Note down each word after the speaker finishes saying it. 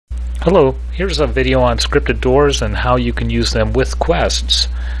Hello, here's a video on scripted doors and how you can use them with quests.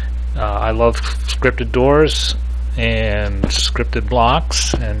 I love scripted doors and scripted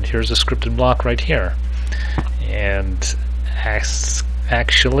blocks, and here's a scripted block right here. And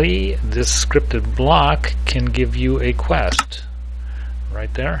actually, this scripted block can give you a quest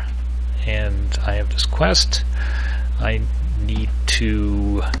right there. And I have this quest. I need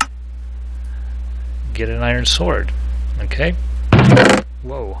to get an iron sword. Okay?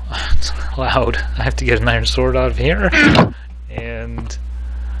 Whoa, it's loud. I have to get an iron sword out of here, and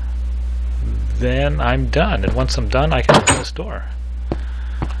then I'm done. And once I'm done, I can open this door.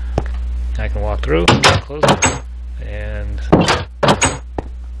 I can walk through, close it, and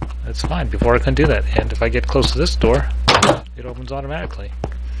that's fine. Before I couldn't do that. And if I get close to this door, it opens automatically.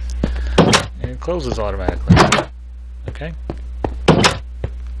 And it closes automatically. Okay?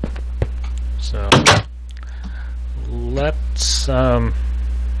 So, let's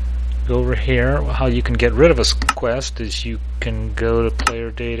go over here. How you can get rid of a quest is you can go to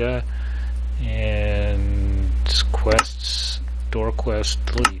player data and quests, door quest,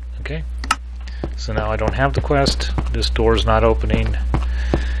 delete. Okay, so now I don't have the quest, this door is not opening,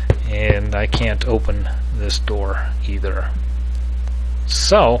 and I can't open this door either.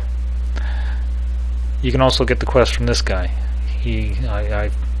 So you can also get the quest from this guy. You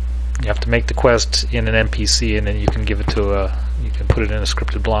have to make the quest in an NPC, and then you can give it to you can put it in a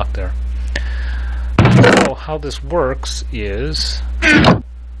scripted block there. So how this works is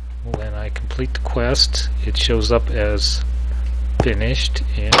when I complete the quest, it shows up as finished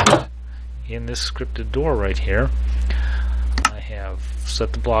in this scripted door right here. I have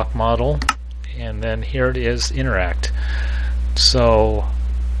set the block model, and then here it is, interact. So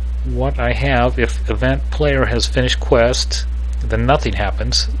what I have, if event player has finished quest, then nothing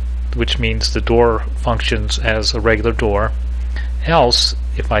happens, which means the door functions as a regular door. Else,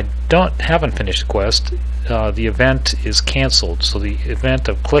 if I haven't finished the quest, the event is cancelled. So the event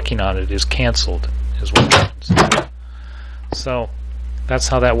of clicking on it is cancelled, is what happens. So that's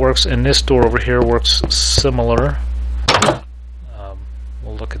how that works. And this door over here works similar.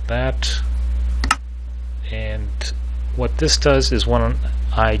 We'll look at that. And what this does is when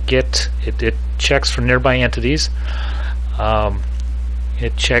I get it checks for nearby entities.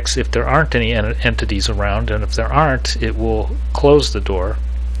 It checks if there aren't any entities around, and if there aren't, it will close the door.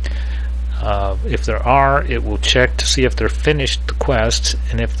 If there are, it will check to see if they're finished the quest,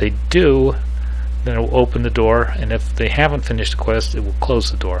 and if they do, then it will open the door, and if they haven't finished the quest, it will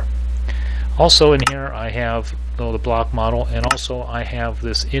close the door. Also in here I have the block model, and also I have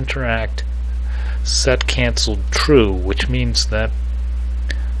this interact set canceled true, which means that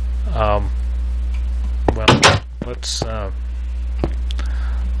well, let's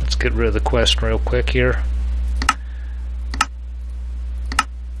get rid of the quest real quick here,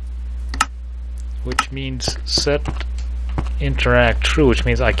 which means set interact true, which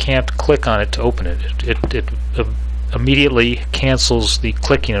means I can't click on it to open it. It immediately cancels the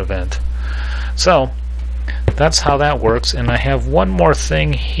clicking event. So that's how that works. And I have one more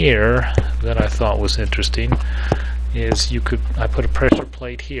thing here that I thought was interesting, is I put a pressure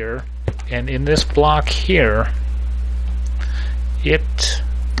plate here, and in this block here it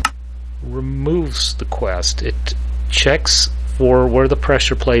removes the quest. It checks for where the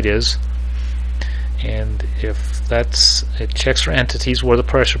pressure plate is, and if it checks for entities where the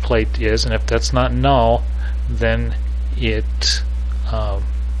pressure plate is, and if that's not null, then it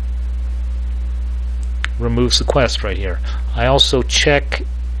removes the quest right here. I also check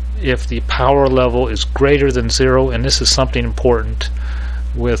if the power level is greater than 0, and this is something important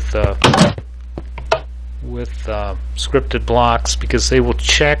with scripted blocks, because they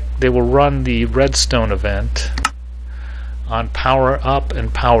will run the redstone event on power up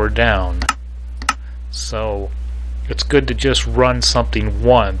and power down. So it's good to just run something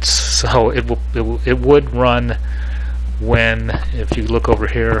once. So it would run when, if you look over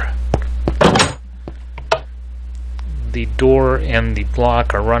here, the door and the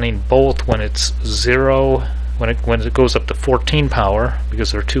block are running both when it's 0, when it goes up to 14 power,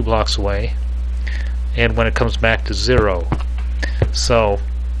 because they're 2 blocks away, and when it comes back to 0. So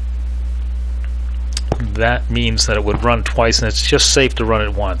that means that it would run twice, and it's just safe to run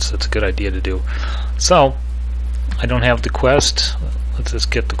it once. It's a good idea to do. So I don't have the quest. Let's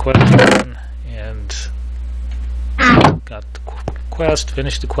just get the quest done, and got the quest,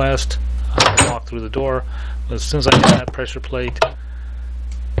 finished the quest. I'll walk through the door, but as soon as I get that pressure plate,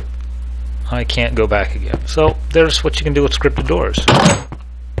 I can't go back again. So there's what you can do with scripted doors.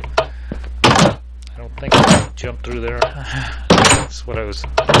 I don't think I can jump through there. That's what I was.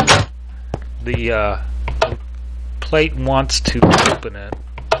 The plate wants to open it.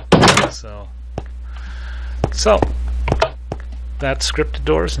 So that's scripted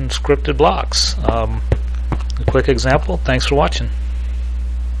doors and scripted blocks. A quick example. Thanks for watching.